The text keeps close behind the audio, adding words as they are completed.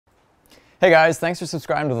Hey guys, thanks for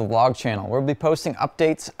subscribing to the vlog channel. We'll be posting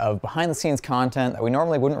updates of behind the scenes content that we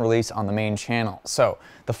normally wouldn't release on the main channel. So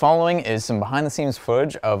the following is some behind the scenes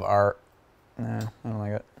footage of our, I don't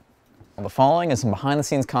like it. Well, the following is some behind the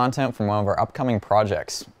scenes content from one of our upcoming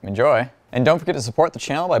projects. Enjoy. And don't forget to support the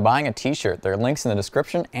channel by buying a t-shirt. There are links in the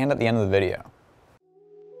description and at the end of the video.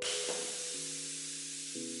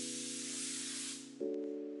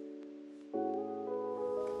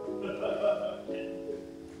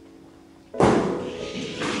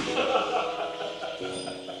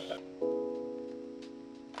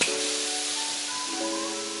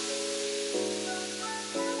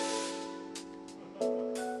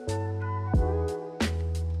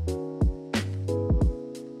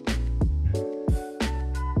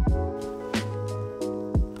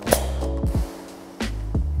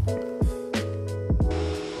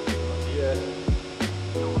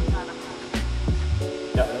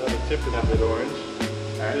 Tip is a bit orange.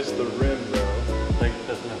 Alright. Just the rim though. I think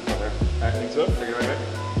that's enough color. I think so. Take it right.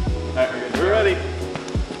 Alright, We're ready.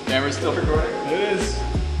 Camera's still recording? It is.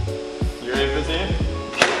 You ready for this,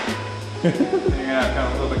 You're gonna have to come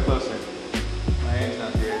a little bit closer. My aim's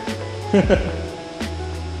not the greatest.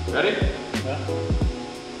 Ready? Yeah.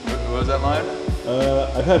 What was that line?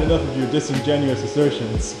 I've had enough of your disingenuous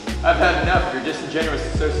assertions. I've had enough of your disingenuous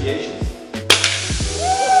associations.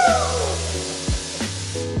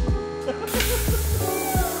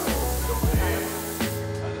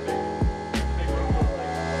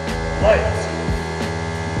 Lights.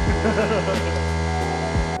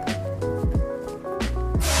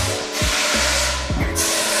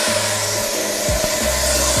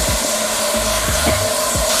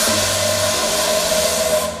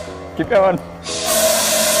 Keep going.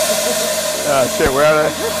 Oh shit, where are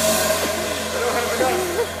they?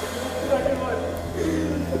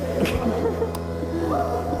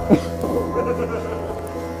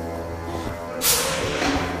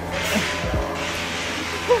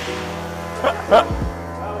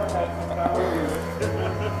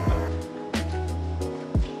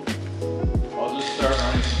 I'll just start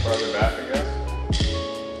running some farther back, I guess.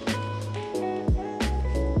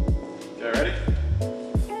 Okay, ready?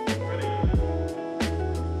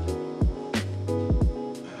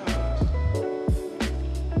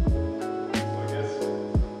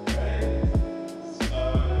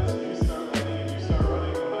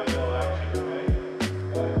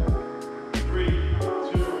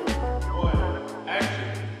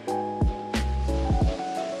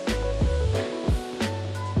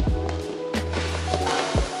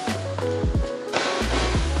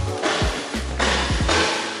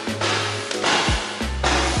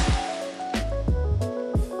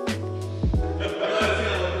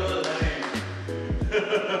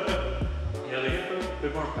 Yeah, they get a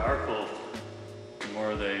bit more powerful the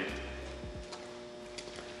more they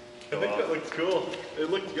I think that looks cool. It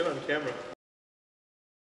looked good on camera.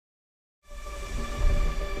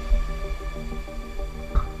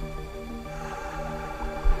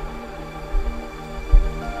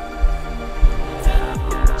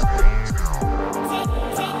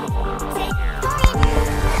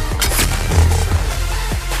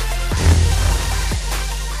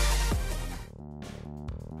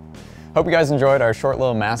 Hope you guys enjoyed our short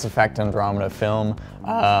little Mass Effect Andromeda film.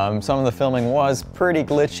 Some of the filming was pretty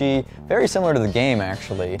glitchy, very similar to the game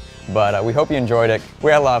actually, but we hope you enjoyed it.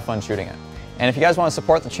 We had a lot of fun shooting it. And if you guys want to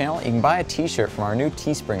support the channel, you can buy a t-shirt from our new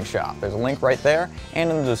Teespring shop. There's a link right there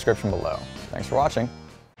and in the description below. Thanks for watching.